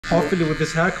Hopefully with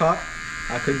this haircut,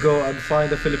 I can go and find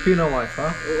a Filipino wife,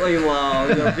 huh? Oh, wow.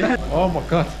 Oh my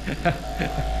god.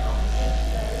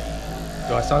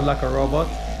 Do I sound like a robot?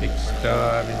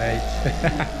 Exterminate.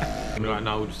 Right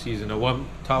now we're just using a warm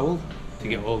towel to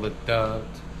get all the dirt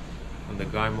and the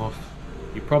grime off.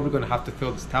 You're probably going to have to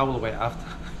throw this towel away after.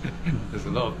 There's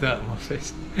a lot of dirt on my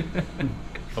face.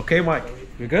 Okay, Mike,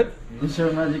 you good? It's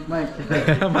your magic mic.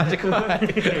 Magic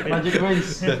Mike. Magic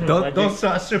coins. Don't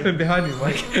start stripping behind me,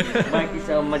 Mike. Mike is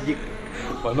a magic.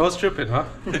 But no stripping, huh?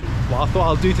 What I thought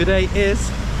I'll do today is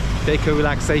take a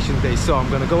relaxation day. So I'm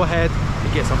going to go ahead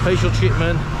and get some facial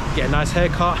treatment, get a nice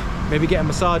haircut, maybe get a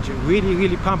massage,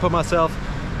 really pamper myself.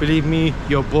 Believe me,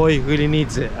 your boy really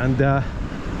needs it. And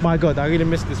my god, I really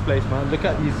miss this place, man. Look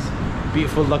at these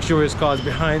beautiful luxurious cars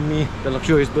behind me, the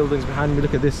luxurious buildings behind me.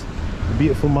 Look at this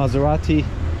beautiful Maserati.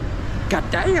 God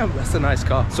damn, that's a nice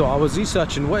car. So I was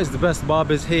researching what is the best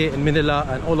barbers here in Manila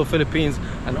and all of Philippines,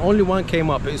 and only one came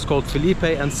up. It's called Felipe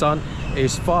and Son.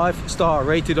 It's 5-star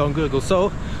rated on Google.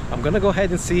 So I'm gonna go ahead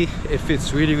and see if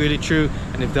it's really true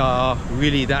and if they are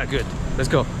really that good. Let's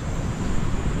go.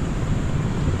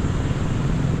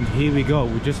 And here we go.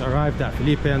 We just arrived at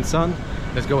Felipe and Son.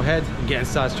 Let's go ahead and get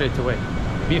inside straight away.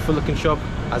 Beautiful looking shop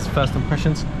as first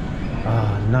impressions.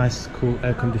 Ah, nice, cool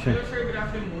air conditioning. Hello, sir. Good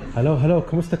afternoon. Hello.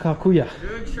 Kumusta ka, kuya?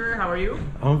 Good, sir. How are you?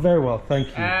 I'm very well, thank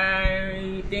you.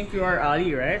 I think you are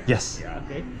Ali, right? Yes. Yeah,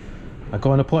 okay. I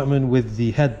got an appointment with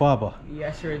the head barber.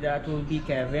 Yes, sir. That will be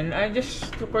Kevin.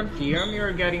 Just to confirm,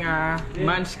 you're getting a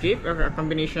manscape, or a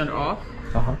combination of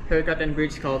haircut and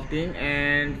beard sculpting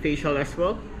and facial as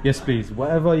well. Yes, please.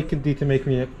 Whatever you can do to make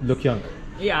me look young.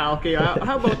 Yeah, okay.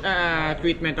 How about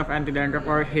treatment of anti-dandruff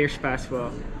or hair spa as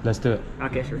well? Let's do it.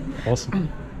 Okay, sir. Awesome.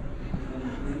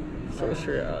 So,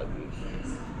 sir.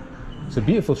 It's a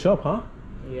beautiful shop, huh?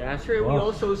 Yeah, sir. Wow. We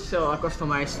also sell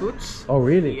customized suits. Oh,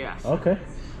 really? Yes. Okay.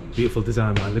 Beautiful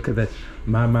design, man. Look at that.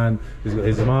 My man, he's got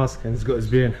his mask and he's got his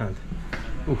beer in hand.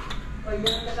 Oof.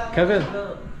 Kevin.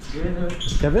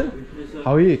 Kevin?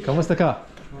 How are you? Kamusta ka?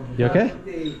 You okay?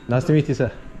 Nice to meet you,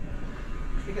 sir.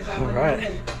 All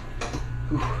right.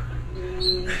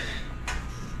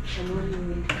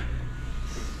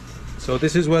 So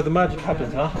this is where the magic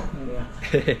happens, huh?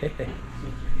 Yeah.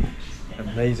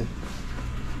 Amazing.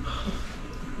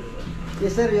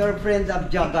 Yes, sir. Your friend of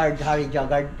Jagard, Harry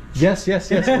Jagard. Yes,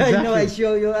 exactly. I know. I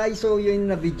saw you in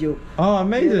the video. Oh,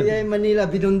 amazing. Yeah, in Manila,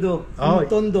 Bidondo. Oh,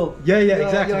 Tondo. Yeah,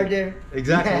 exactly. You're there.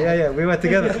 Exactly. Yeah. We were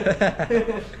together.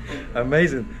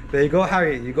 Amazing. There you go,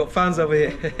 Harry. You got fans over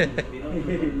here.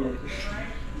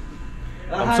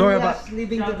 I'm sorry about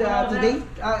leaving today.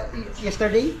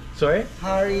 Yesterday. Sorry.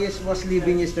 Harry was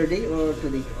leaving yesterday or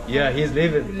today. Yeah, he's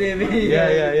leaving.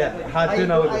 Yeah. Had to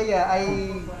know.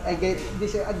 I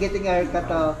getting a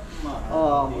haircut.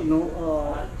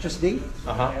 Tuesday.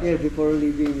 Yeah, before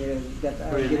leaving,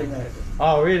 getting a.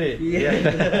 Oh, really?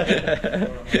 Yeah.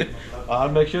 I'll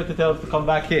make sure to tell him to come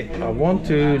back here. I want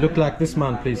to look like this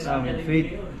man, please.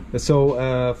 Fade.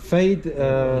 So fade.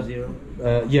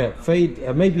 Yeah,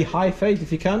 fade. Maybe high fade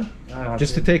if you can,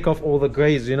 just to take off all the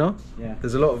grays. You know. Yeah.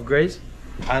 There's a lot of grays,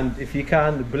 and if you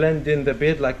can blend in the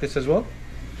beard like this as well.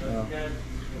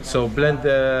 So blend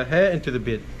the hair into the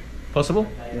beard. Possible?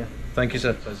 Yeah. Thank you,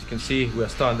 sir. As you can see, we are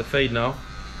starting the fade now,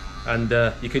 and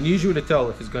you can usually tell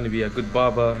if it's going to be a good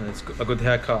barber and it's a good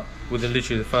haircut within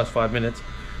literally the first 5 minutes.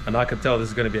 And I can tell this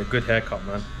is going to be a good haircut,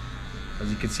 man.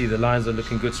 As you can see, the lines are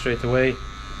looking good straight away,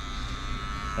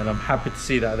 and I'm happy to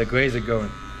see that the grays are going.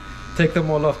 Take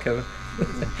them all off, Kevin.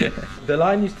 The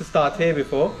line used to start here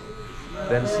before,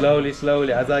 then slowly,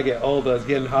 as I get older, it's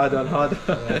getting harder and harder.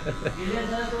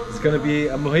 It's going to be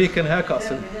a Mohican haircut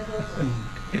soon.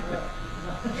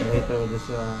 Later, this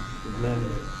blend.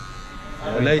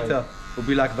 Later, will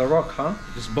be like The Rock, huh?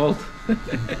 Just bald.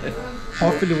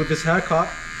 Hopefully with this haircut,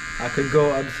 I can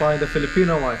go and find a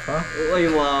Filipino wife, huh?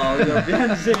 Oh, wow. You're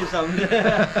dancing something.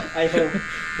 I hope.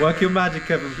 Work your magic,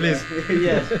 Kevin, please.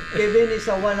 Yes. Kevin is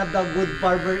one of the good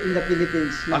barber in the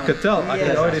Philippines. I could tell. I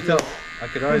can already tell. I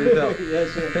can already tell.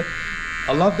 Yes, sir.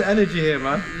 I love the energy here,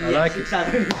 man. I like it.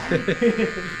 Exactly.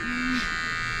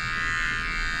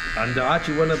 And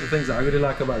actually, one of the things that I really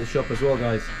like about the shop as well,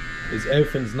 guys, is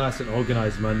everything's nice and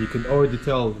organized, man. You can already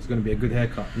tell it's going to be a good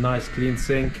haircut. Nice clean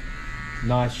sink,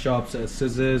 nice sharp set of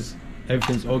scissors.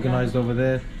 Everything's organized over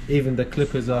there. Even the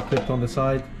clippers are clipped on the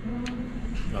side.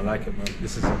 I like it, man.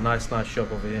 This is a nice shop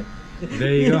over here.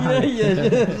 There you go.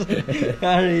 Yes.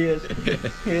 Harry, yes.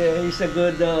 Yeah, he's a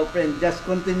good friend. Just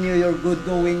continue your good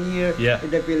going here in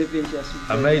the Philippines. Yes.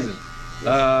 Amazing.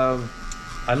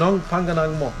 Anong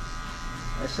panganang mo?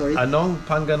 Sorry? Anong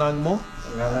panganang mo?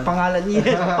 Pangalan niya.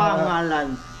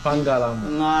 Pangalan. Pangalan mo.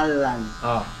 Pangalan.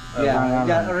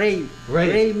 Yeah, Ray.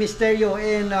 Ray Mysterio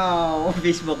in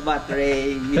Facebook, but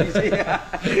Ray.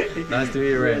 Nice to meet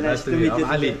you, Ray. Nice to meet you.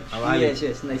 I'm Ali.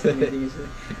 Yes, nice to meet you, sir.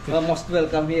 Most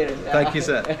welcome here. Thank you,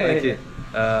 sir. Thank you.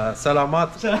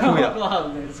 Salamat Kuya.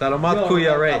 Salamat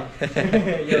Kuya, Ray.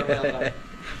 You're welcome.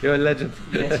 You're a legend.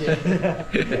 Yes.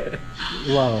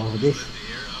 Wow, this.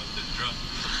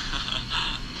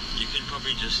 You can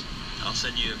probably just, I'll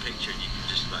send you a picture and you can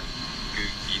just like,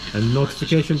 and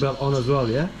notification bell on as well,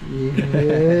 yeah?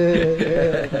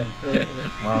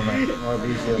 Wow, man.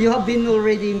 You have been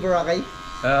already in Boracay?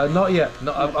 Not yet.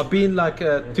 No, I've been like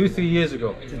 2-3 years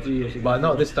ago. 2-3 years ago. But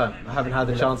not this time. I haven't had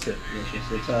the chance yet.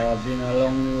 Yes. It's been a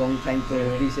long time to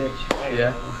research.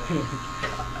 Yeah.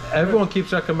 Everyone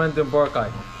keeps recommending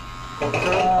Boracay.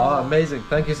 Oh, amazing.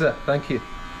 Thank you, sir. Thank you.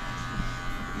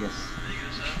 Yes.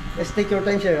 Let's take your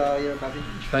time, sir. Your coffee.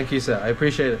 Thank you, sir. I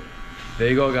appreciate it. There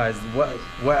you go, guys.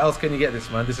 Where else can you get this,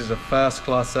 man? This is a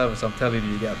first-class service. I'm telling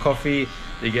you. You get a coffee,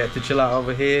 you get to chill out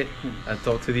over here and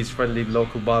talk to these friendly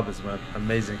local barbers, man.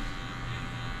 Amazing.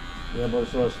 We have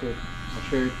also a shirt.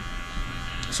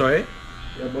 Sorry?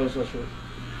 We have also a shirt.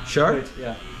 Shirt?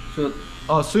 Yeah. Suit.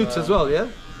 Oh, suits as well, yeah?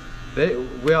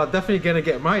 We are definitely gonna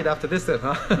get married after this then,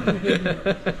 huh?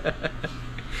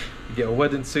 You get a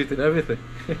wedding suit and everything.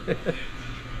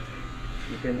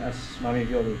 You can ask Mommy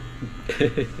Violi.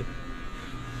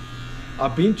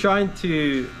 I've been trying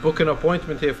to book an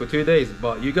appointment here for 2 days,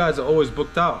 but you guys are always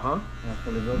booked out, huh? Yeah,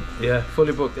 fully booked. Yeah,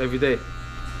 fully booked every day.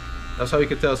 That's how you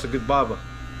can tell it's a good barber.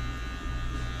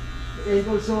 And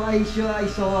also, I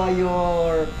saw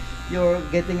you're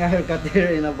getting a haircut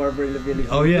here in a barber in the village.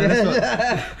 Oh yeah, that's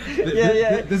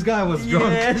what, This guy was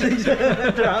drunk. Yes,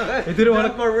 drunk. He didn't want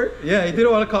to barber. Yeah, he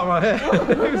didn't want to cut my hair.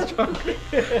 He was drunk.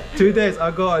 2 days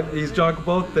ago, and he's drunk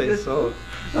both days. So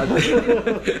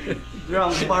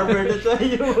drunk barber. That's why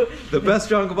you. The best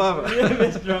drunk barber. The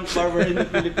best drunk barber in the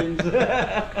Philippines.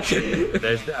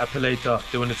 There's the epilator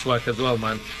doing its work as well,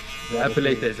 man. The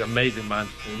epilator is amazing, man.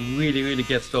 It really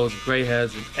gets those grey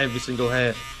hairs in every single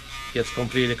hair. Gets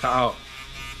completely cut out.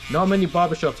 Not many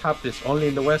barbershops have this. Only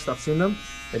in the West I've seen them.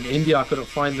 In India I couldn't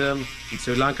find them. In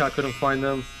Sri Lanka I couldn't find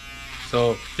them.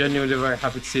 So genuinely very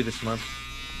happy to see this, man.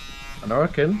 And I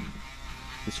reckon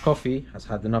this coffee has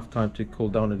had enough time to cool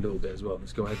down a little bit as well.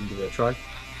 Let's go ahead and give it a try.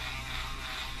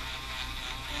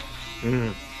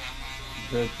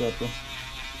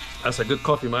 That's a good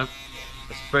coffee, man.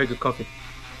 That's a very good coffee.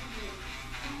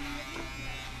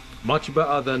 Much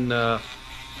better than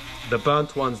the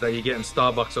burnt ones that you get in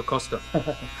Starbucks or Costa.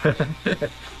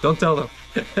 Don't tell them.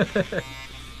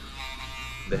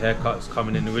 The haircut is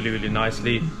coming in really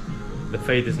nicely. The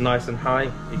fade is nice and high,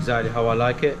 exactly how I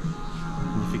like it.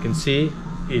 And if you can see,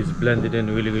 it's blended in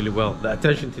really well. The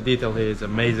attention to detail here is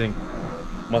amazing.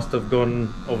 Must have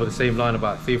gone over the same line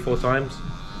about 3-4 times.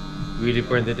 Really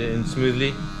blended it in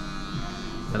smoothly.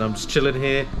 And I'm just chilling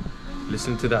here,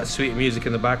 listening to that sweet music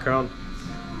in the background.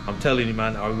 I'm telling you,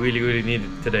 man, I really need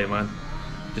it today, man.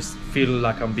 Just feeling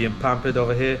like I'm being pampered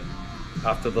over here.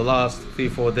 After the last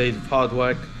 3-4 days of hard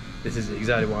work, this is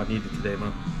exactly what I needed today,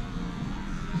 man.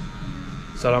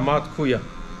 Salamat Kuya.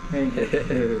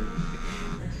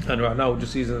 And right now we're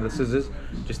just using the scissors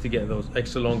just to get those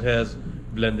extra long hairs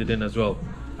blended in as well.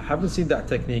 I haven't seen that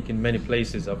technique in many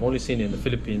places. I've only seen it in the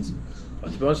Philippines.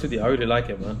 But to be honest with you, I really like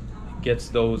it, man. It gets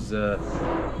those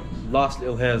last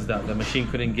little hairs that the machine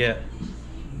couldn't get.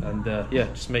 And yeah,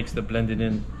 just makes the blending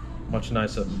in much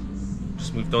nicer.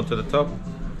 Just moved on to the top.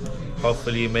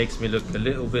 Hopefully it makes me look a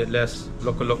little bit less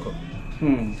loco.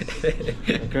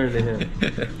 Curly hair.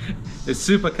 It's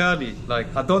super curly. Like,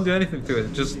 I don't do anything to it.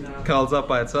 It just curls up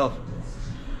by itself.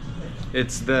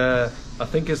 It's I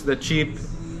think it's the cheap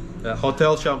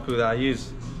hotel shampoo that I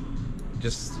use.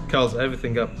 Just curls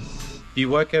everything up. Do you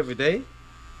work every day?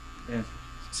 Yeah.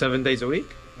 7 days a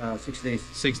week? 6 days.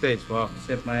 6 days, wow.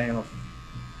 Except my off.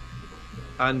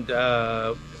 And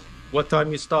what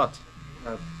time you start?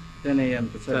 10 a.m.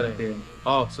 to 7 p.m.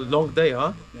 Oh, so long day,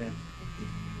 huh? Yeah.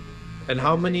 And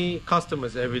how many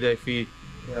customers every day for you?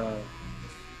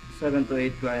 7 to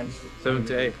 8 clients. 7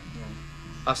 to 8. Yeah.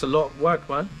 That's a lot of work,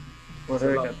 man. For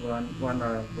haircut, 1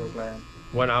 hour per client.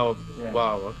 1 hour? Yeah.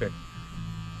 Wow, okay.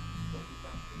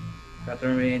 Cut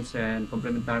remains and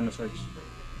complementary massage.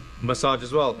 Massage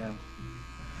as well? Yeah.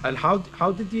 And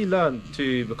how did you learn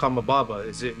to become a barber?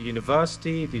 Is it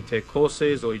university? Do you take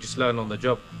courses or you just learn on the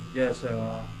job? Yes,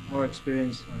 more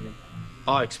experience.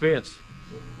 Ah, experience.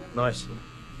 Nice.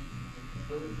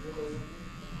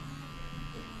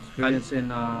 Experience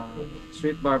in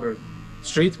street barber.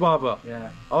 Street barber? Yeah.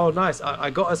 Oh, nice.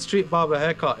 I got a street barber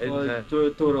haircut in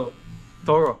Toro.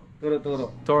 Toro.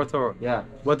 Toro. Toro. Yeah.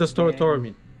 What does Toro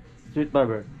mean? Street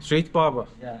barber. Street barber.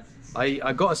 Yeah.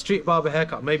 I got a street barber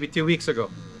haircut maybe 2 weeks ago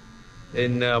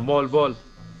in Mall Ball.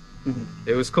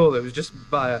 It was cool. It was just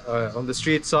on the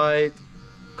street side,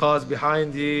 cars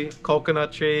behind you,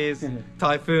 coconut trees,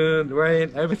 typhoon,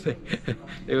 rain, everything.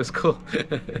 It was cool.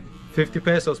 50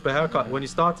 pesos per haircut when you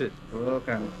started.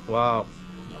 Okay. Wow.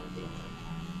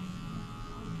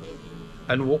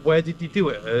 And where did you do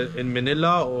it? In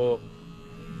Manila or?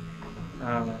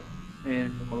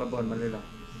 In Malabon, Manila.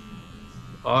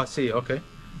 Oh, I see. Okay.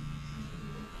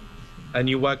 And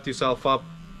you worked yourself up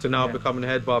to now becoming a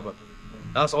head barber.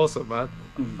 That's awesome, man.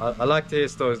 I like to hear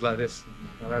stories like this.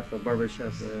 I like the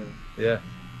barbershop. Yeah.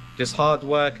 Just hard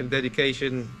work and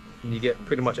dedication, and you get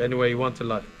pretty much anywhere you want in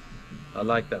life. I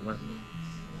like that, man.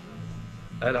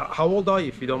 And how old are you,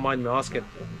 if you don't mind me asking?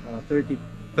 30.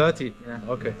 30? Yeah.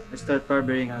 Okay. I started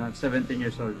barbering at 17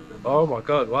 years old. Oh my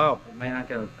God, wow. My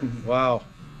uncle. Wow.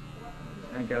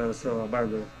 Uncle also a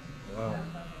barber. Wow.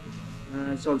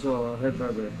 It's also a head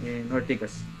barber in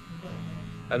Ortigas.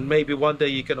 And maybe one day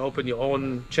you can open your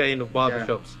own chain of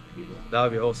barbershops. That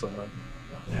would be awesome, man.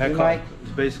 The haircut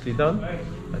is basically done.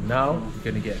 And now you're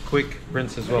going to get a quick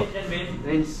rinse as well.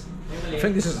 Rinse. I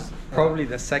think this is probably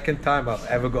the second time I've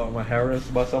ever gotten my hair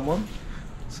rinsed by someone.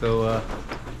 So,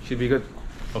 should be good.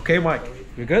 Okay, Mike,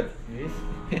 you good? Yes.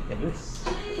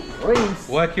 Rinse.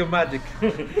 Work your magic.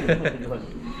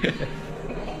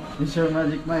 It's your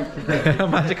magic mic.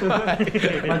 Magic Mike.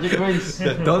 Magic rinse.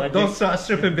 Don't start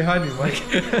stripping behind me, Mike.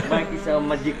 Mike is a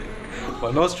magic.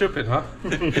 But no stripping, huh?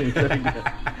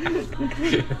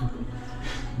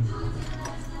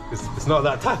 It's not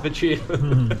that type of tune.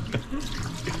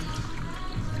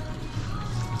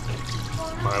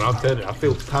 Man, I'm telling you, I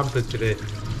feel pampered today.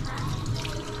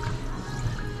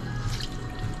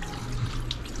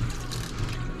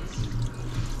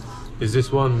 Is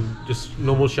this one just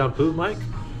normal shampoo, Mike?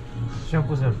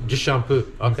 Shampoo, sir. Just shampoo,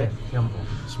 okay. Shampoo.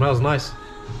 Smells nice.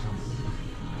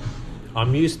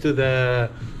 I'm used to the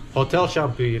hotel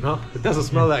shampoo, you know? It doesn't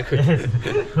smell that good.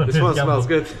 This one smells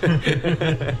good.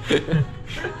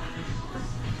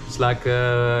 It's like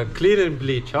cleaning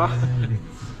bleach, huh?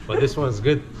 But this one's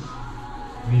good.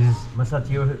 This massage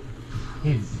your head.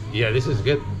 Yeah, this is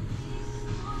good.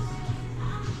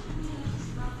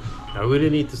 I really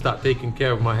need to start taking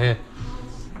care of my hair.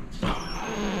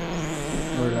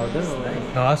 No,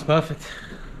 that's perfect.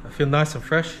 I feel nice and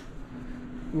fresh.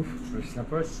 Oof, fresh na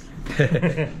first.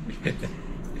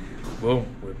 Boom,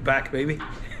 we're back, baby.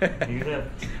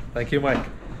 Thank you, Mike.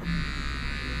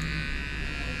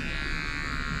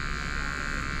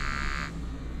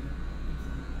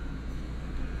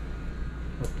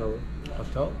 Hot towel.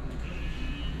 Hot towel?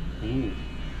 Ooh.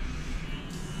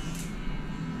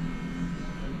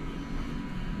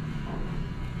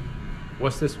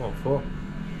 What's this one for?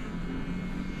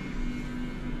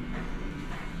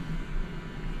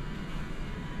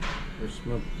 For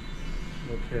smoke.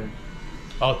 Okay.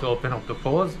 Oh, to open up the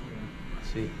pores? I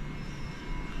see.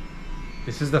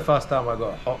 This is the first time I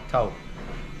got a hot towel.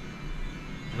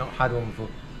 Not had one before.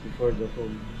 Before the whole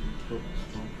smoke.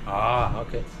 Ah,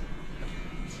 okay.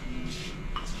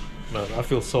 Man, I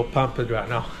feel so pampered right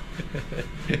now.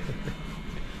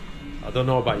 I don't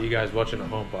know about you guys watching at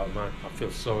home, but man, I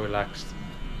feel so relaxed.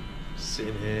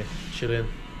 Sitting here, chilling,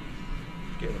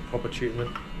 getting a proper treatment.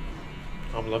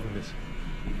 I'm loving this.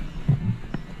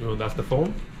 You know, that's the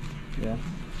phone? Yeah.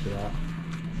 Yeah.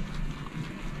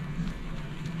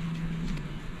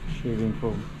 Shaving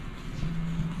foam.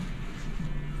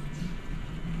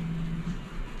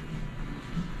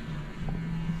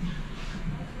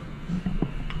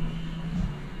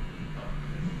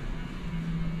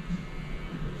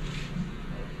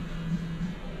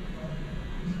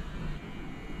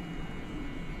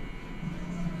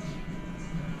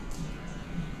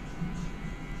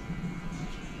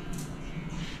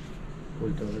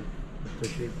 Cool towel.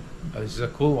 This is a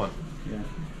cool one. Yeah.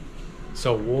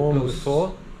 So warm Close.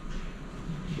 before?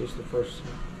 Just the first.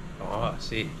 Oh, I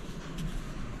see.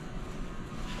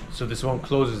 So this one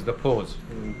closes the pores.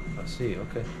 I see,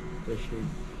 okay. The shade.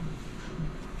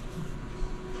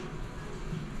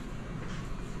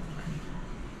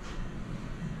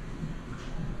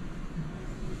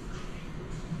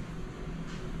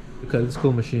 Look at this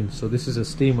cool machine. So this is a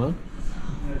steamer.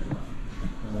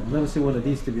 I've never seen one of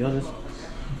these, to be honest.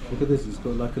 Look at this. It's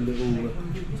got like a little.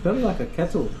 It's kind of like a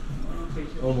kettle,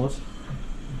 almost.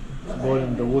 It's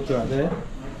boiling the water out there.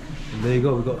 And there you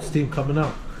go. We've got steam coming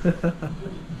out.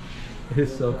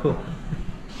 It's so cool.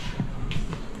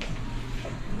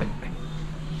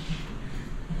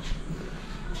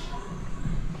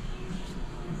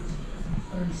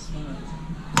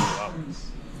 Wow.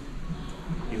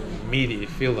 immediately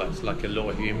feel that it's like a lot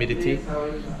of humidity.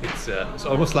 It's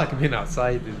almost like being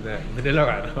outside in Manila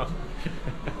right now.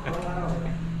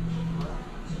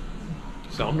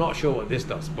 So I'm not sure what this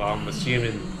does, but I'm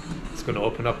assuming it's going to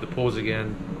open up the pores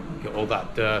again, get all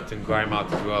that dirt and grime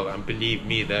out as well. And believe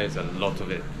me, there is a lot of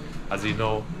it. As you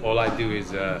know, all I do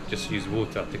is just use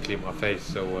water to clean my face,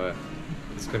 so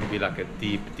it's going to be like a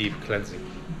deep cleansing.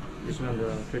 This one,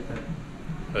 the treatment.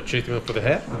 A treatment for the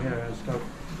hair? Hair and scalp.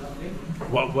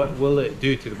 What will it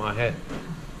do to my hair?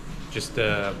 Just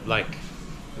like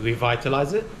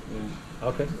revitalize it? Yeah.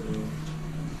 Okay.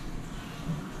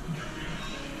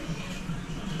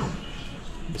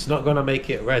 It's not gonna make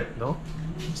it red, no?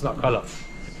 It's not color.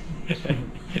 I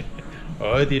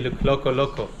already look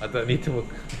loco. I don't need to look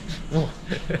more.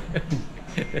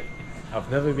 I've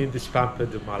never been this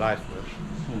pampered in my life, man.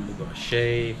 I've got a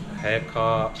shave, a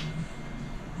haircut.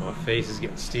 My face is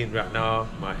getting steamed right now.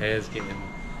 My hair's getting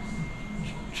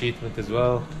treatment as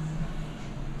well.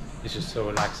 It's just so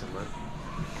relaxing, man.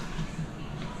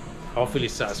 Hopefully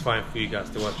satisfying for you guys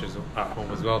to watch at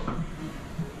home as well.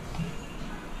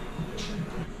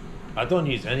 I don't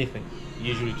use anything,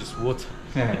 usually just water.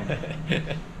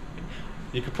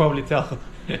 You could probably tell.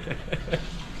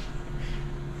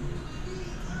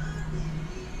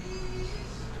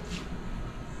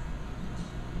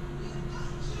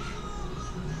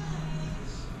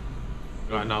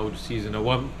 Right now we're just using a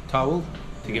warm towel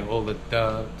to get all the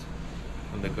dirt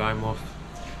and the grime off.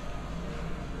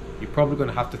 You're probably going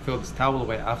to have to throw this towel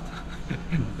away after.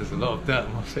 There's a lot of dirt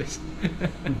on my face.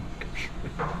 And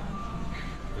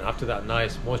after that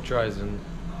nice moisturizing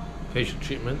facial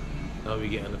treatment, now we're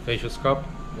getting a facial scrub.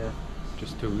 Yeah.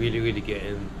 Just to really get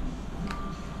in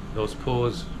those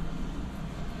pores,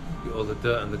 get all the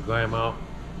dirt and the grime out.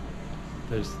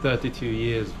 There's 32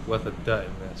 years worth of dirt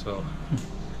in there, so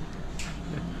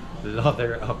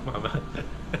lather it up, my man.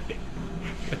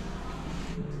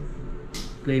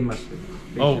 Clay master.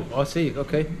 Oh, I see.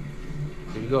 Okay,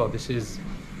 here you go. This is,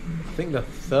 I think, the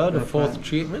third or fourth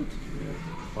treatment.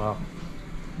 Wow,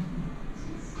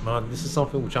 man, this is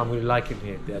something which I'm really liking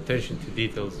here. The attention to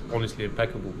details, honestly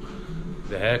impeccable.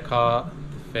 The haircut,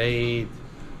 the fade,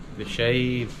 the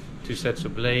shave, 2 sets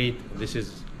of blade. This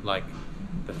is like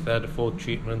the third or fourth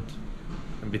treatment,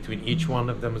 and between each one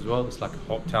of them as well, it's like a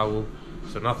hot towel.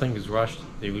 So nothing is rushed.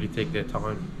 They really take their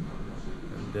time,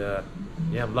 and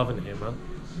yeah, I'm loving it here, man.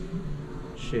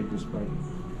 Shave this part.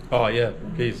 Oh yeah,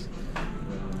 please.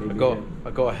 I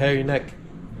got a hairy neck.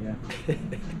 Yeah.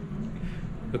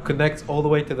 It connects all the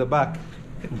way to the back.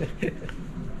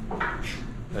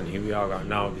 And here we are right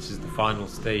now. This is the final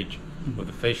stage of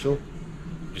the facial.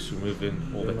 Just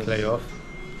removing all the clay off.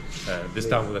 This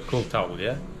time with a cool towel,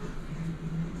 yeah?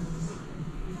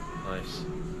 Nice.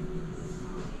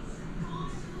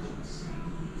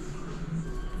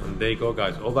 And there you go,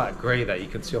 guys. All that grey that you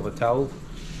can see on the towel,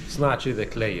 it's not actually the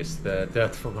clay, it's the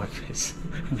dirt from my face.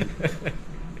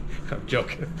 I'm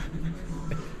joking.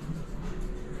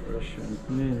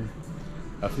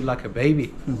 I feel like a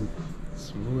baby.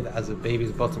 Smooth as a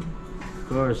baby's bottom. Of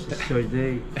course, it's your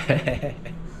day.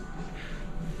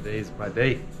 Today is my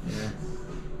day. Yeah.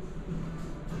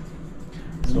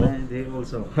 So, my day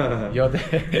also. your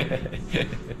day.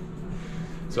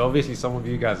 So obviously some of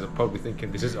you guys are probably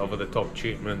thinking this is over the top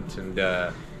treatment, and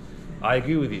I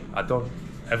agree with you. I don't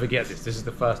ever get this. This is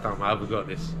the first time I ever got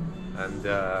this, and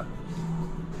I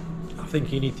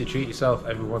think you need to treat yourself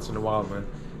every once in a while, man.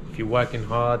 If you're working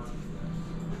hard,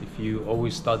 if you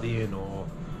always studying or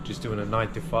just doing a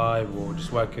 9 to 5 or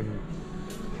just working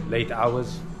late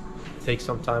hours, take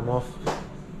some time off,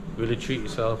 really treat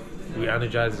yourself,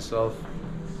 re-energize yourself,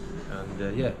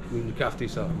 and yeah, really look after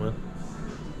yourself, man.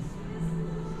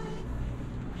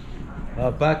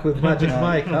 Back with Magic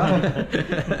Mike, huh?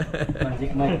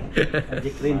 Magic Mike.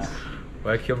 Magic Prince.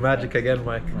 Work your magic again,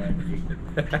 Mike.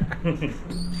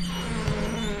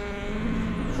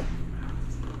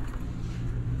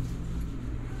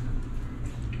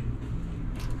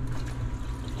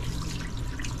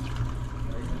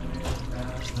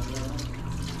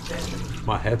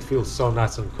 My head feels so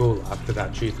nice and cool after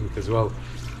that treatment as well.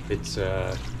 It's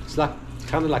like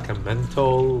kind of like a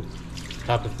menthol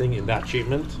type of thing in that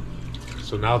treatment.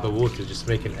 So now the water is just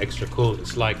making it extra cool.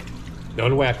 It's like, the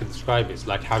only way I can describe it is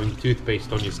like having toothpaste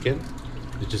on your skin.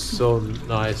 It's just so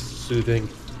nice, soothing,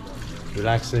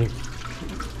 relaxing,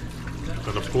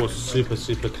 and of course super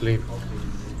clean.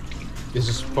 This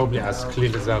is probably as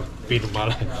clean as I've been in my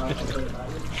life.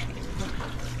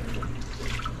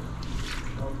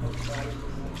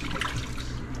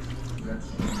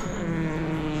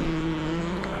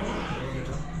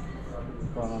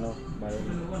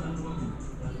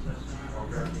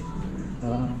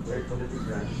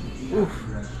 Oof.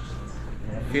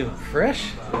 Feeling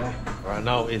fresh. Right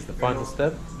now is the final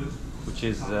step, which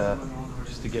is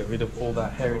just to get rid of all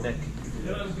that hairy neck.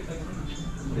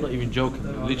 I'm not even joking,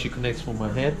 it literally connects from my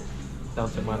head down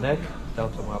to my neck,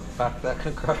 down to my back, that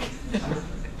can crack.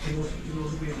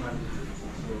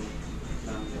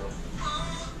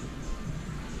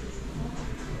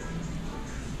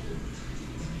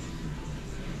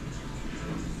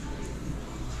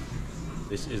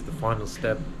 This is the final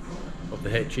step of the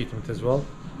hair treatment as well.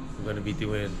 I'm going to be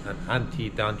doing an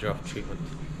anti-dandruff treatment.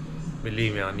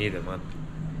 Believe me, I need it, man.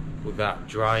 With that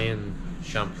drying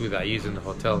shampoo that I use in the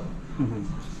hotel.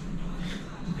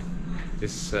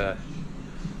 This, yeah,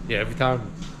 every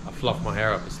time I fluff my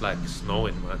hair up, it's like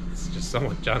snowing, man. It's just so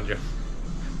much dandruff.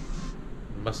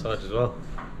 Massage as well.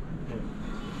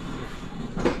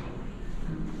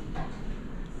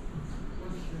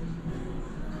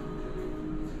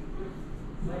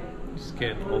 Just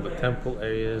getting all the temple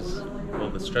areas, all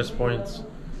the stress points.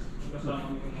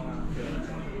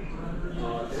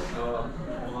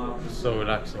 So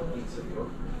relaxing.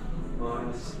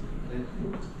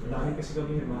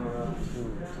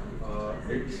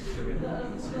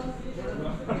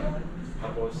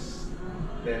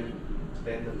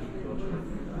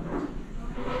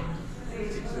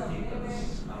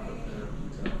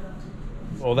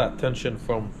 All that tension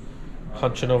from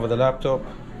hunching over the laptop,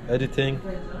 editing,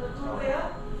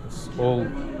 it's all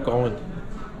going.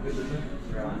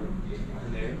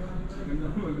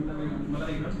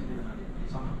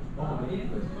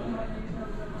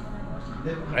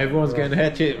 Everyone's getting a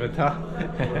hair treatment, huh?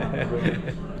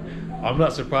 I'm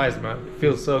not surprised, man. It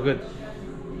feels so good.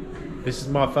 This is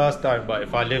my first time, but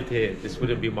if I lived here, this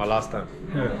wouldn't be my last time.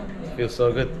 It feels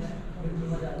so good.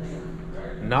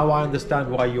 Now I understand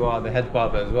why you are the head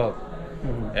barber as well.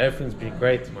 Everything's been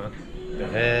great, man. The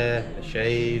hair, the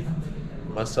shave,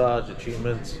 massage, the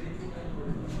treatments.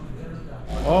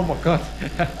 Oh my god.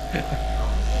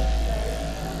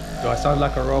 Do I sound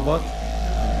like a robot?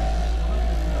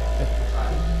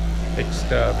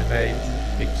 Exterminate,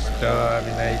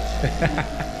 exterminate.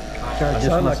 I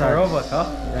sound like a robot, huh?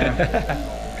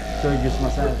 Yeah. Just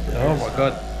massage. Oh my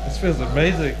god, this feels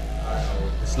amazing.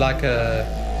 It's like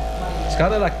it's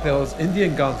kind of like those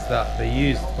Indian guns that they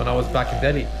used when I was back in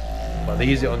Delhi. But they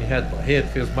use it on your head, but here it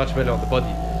feels much better on the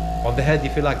body. On the head you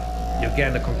feel like you're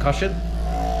getting a concussion.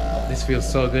 This feels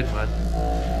so good, man.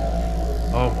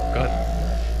 Oh my god.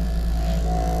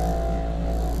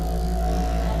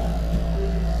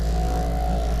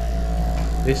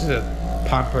 This is a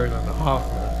pamper and a half,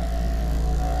 man.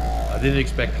 I didn't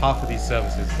expect half of these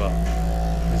services, but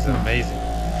this is amazing.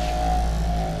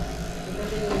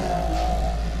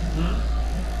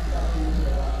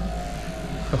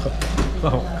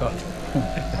 Oh my god.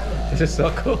 This is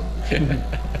so cool.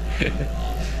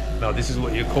 Now this is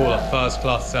what you call a first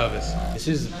class service. This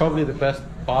is probably the best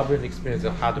barbering experience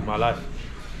I've had in my life.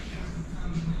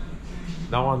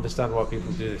 Now I understand why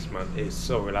people do this, man. It's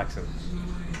so relaxing.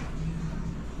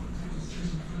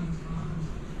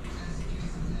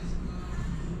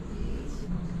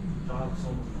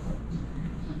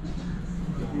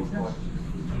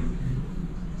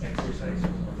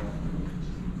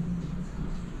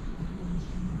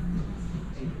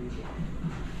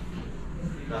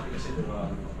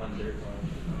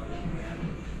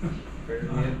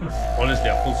 Honestly,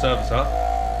 a full service, huh?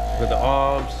 Look at the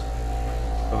arms,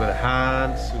 look at the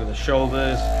hands, look at the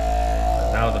shoulders,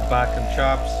 and now the back and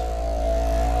chops.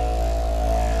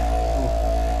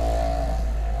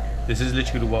 This is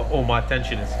literally what all my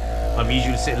attention is. I'm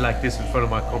usually sitting like this in front of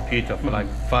my computer for like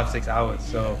 5-6 hours,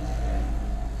 so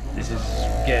this is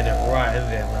getting it right in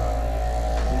there, man.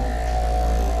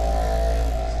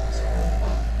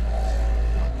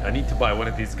 I need to buy one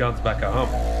of these guns back at home.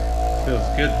 It feels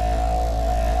good.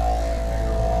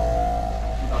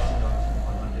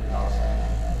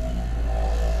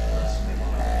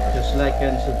 Just like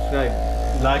and subscribe.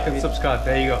 Like and subscribe,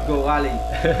 there you go. Go Ali.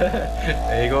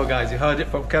 There you go, guys, you heard it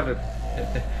from Kevin.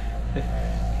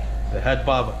 The head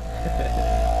barber.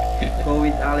 Go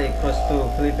with Ali, cross to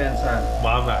Felipe and San.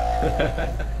 My man.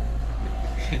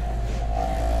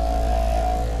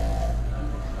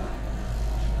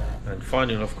 And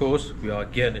finally, of course, we are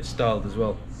getting it styled as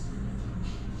well.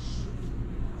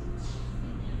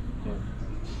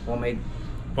 Pomade,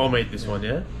 Pomade this one,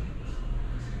 yeah?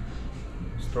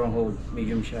 stronghold,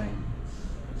 medium shine.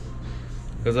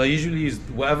 Because I usually use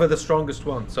whatever the strongest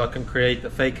one, so I can create a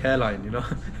fake hairline, you know?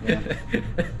 Yeah.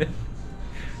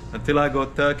 Until I go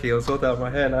Turkey and sort out my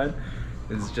hairline,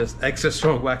 it's just extra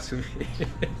strong wax for me.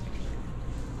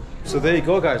 So there you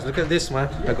go, guys. Look at this, man.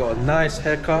 I got a nice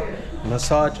haircut,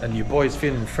 massage, and your boy's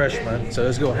feeling fresh, man. So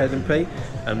let's go ahead and pay,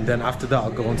 and then after that I'll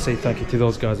go and say thank you to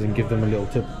those guys and give them a little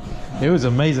tip. It was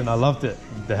amazing. I loved it.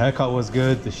 The haircut was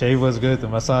good, the shave was good, the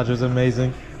massage was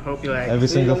amazing. Hope you like every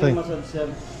single thing.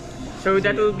 So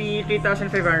that will be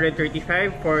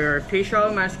 3,535 for your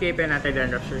facial, manscape, and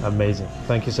anti-dandruff, sir. Amazing.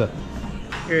 Thank you, sir.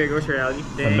 Here you go, Sir Ali.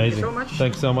 Thank amazing. you so much.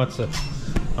 Thanks so much, sir.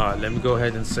 Alright, let me go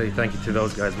ahead and say thank you to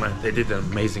those guys, man. They did an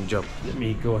amazing job. Let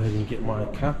me go ahead and get my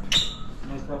cap.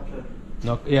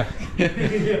 No, yeah.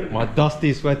 My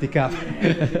dusty, sweaty cap.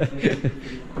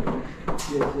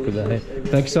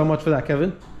 Thank you so much for that,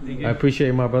 Kevin. I appreciate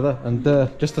you, my brother. And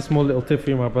just a small little tip for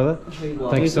you, my brother.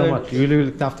 Thank you so much. You really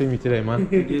looked after me today, man.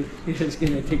 You're just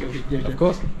gonna take a picture. Of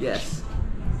course. Yes.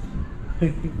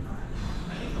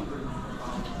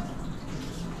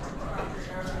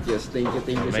 Yes, thank you,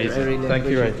 amazing. sir. Really thank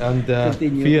you, right. And for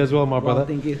you as well, my brother.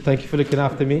 Thank you for looking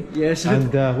after me. Yes.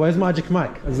 And where's Magic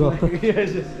Mike as well?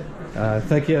 Yes.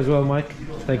 Thank you as well, Mike.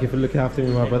 Thank you for looking after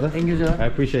me, my brother. Thank you, sir. I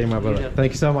appreciate you, my brother.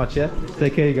 Thank you so much, yeah?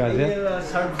 Take care, you guys, yeah? I will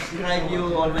subscribe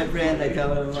you, all my friends. I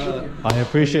tell them. I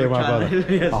appreciate it, my brother.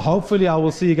 Yes. Hopefully, I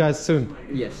will see you guys soon.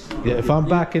 Yes. Yeah, if I'm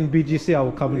back in BGC, I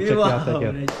will come and check you out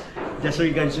again. Just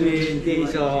regards me in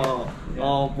case for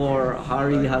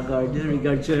Harry Haggard. Just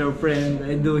regards to your friend.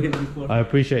 I do it before. I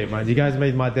appreciate it, man. You guys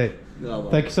made my day.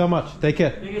 Thank you so much. Take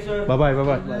care. Thank you, sir. Bye-bye,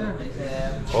 bye-bye.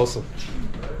 Awesome.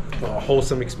 What a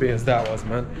wholesome experience that was,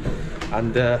 man.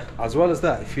 And as well as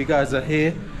that, if you guys are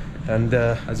here, and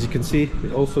as you can see,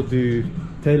 we also do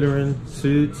tailoring,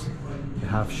 suits. We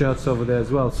have shirts over there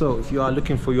as well. So if you are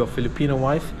looking for your Filipino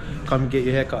wife, come get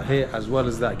your haircut here. As well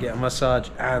as that, get a massage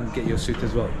and get your suit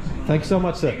as well. Thank you so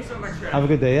much, sir. So much, have a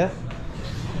good day, yeah?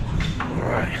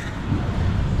 Alright.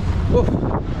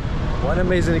 What an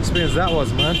amazing experience that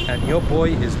was, man. And your boy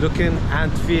is looking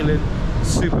and feeling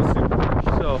super fresh.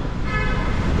 So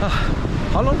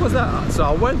how long was that? So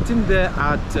I went in there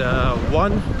at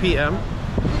 1 p.m.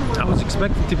 I was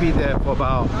expecting to be there for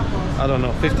about, I don't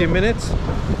know, 15 minutes.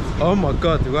 Oh my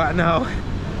god, right now,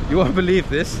 you won't believe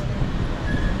this.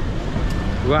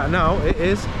 Right now it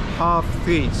is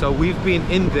 3:30. So we've been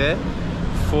in there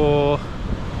for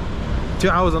 2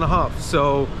 hours and a half.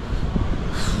 So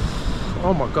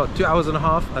oh my god, 2 hours and a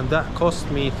half, and that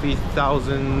cost me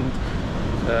 3,000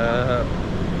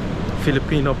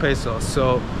 Filipino pesos.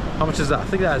 So how much is that? I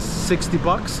think that's 60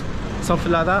 bucks,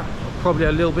 something like that, probably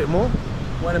a little bit more.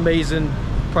 What an amazing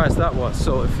price that was.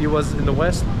 So if you was in the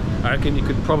West, I reckon you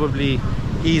could probably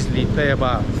easily pay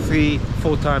about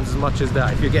 3-4 times as much as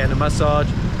that. If you're getting a massage,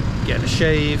 getting a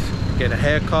shave, getting a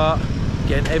haircut,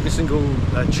 getting every single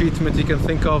treatment you can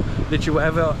think of, literally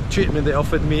whatever treatment they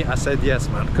offered me, I said yes,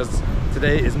 man, because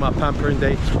today is my pampering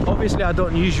day. Obviously I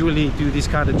don't usually do these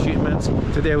kind of treatments.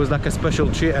 Today was like a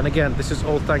special treat, and again, this is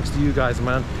all thanks to you guys,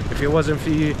 man. If it wasn't for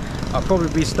you, I'd probably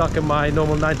be stuck in my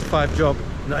normal 9-to-5 job,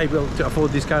 not able to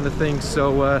afford these kind of things.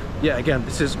 So yeah, again,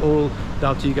 this is all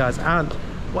down to you guys. And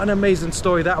what an amazing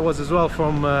story that was as well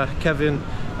from Kevin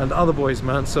and the other boys,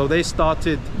 man. So they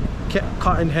started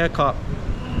cutting haircut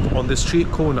on the street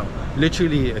corner.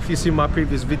 Literally, if you see my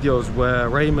previous videos where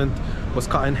Raymond was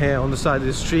cutting hair on the side of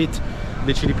the street,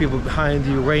 literally people behind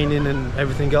you raining and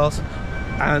everything else,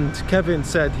 and Kevin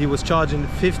said he was charging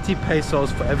 50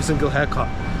 pesos for every single haircut.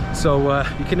 So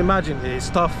you can imagine it's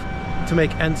tough to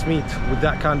make ends meet with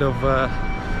that kind of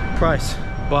price.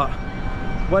 But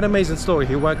what an amazing story.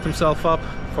 He worked himself up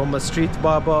from a street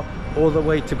barber all the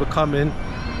way to becoming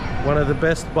one of the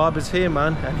best barbers here,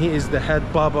 man, and he is the head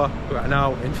barber right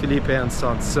now in Felipe and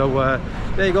Sons. So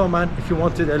there you go, man. If you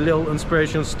wanted a little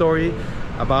inspirational story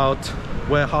about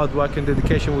where hard work and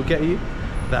dedication will get you,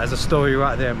 that is a story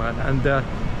right there, man. And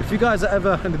if you guys are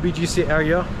ever in the BGC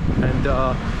area and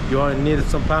you are in need of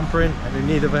some pampering and in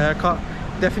need of a haircut,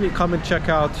 definitely come and check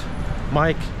out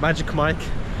Mike, Magic Mike,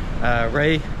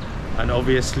 Ray, and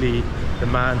obviously the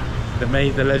man, the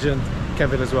maid, the legend,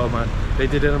 Kevin as well, man. They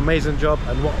did an amazing job,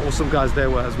 and what awesome guys they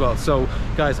were as well. So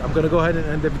guys, I'm gonna go ahead and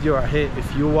end the video right here.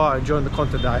 If you are enjoying the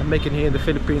content that I'm making here in the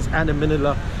Philippines and in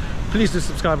Manila, please do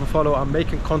subscribe and follow. I'm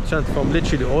making content from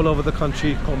literally all over the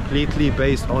country, completely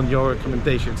based on your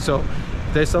recommendations. So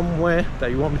if there's somewhere that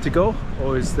you want me to go,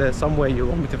 or is there somewhere you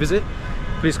want me to visit,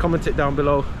 please comment it down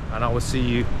below, and I will see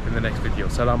you in the next video.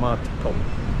 Salamat po.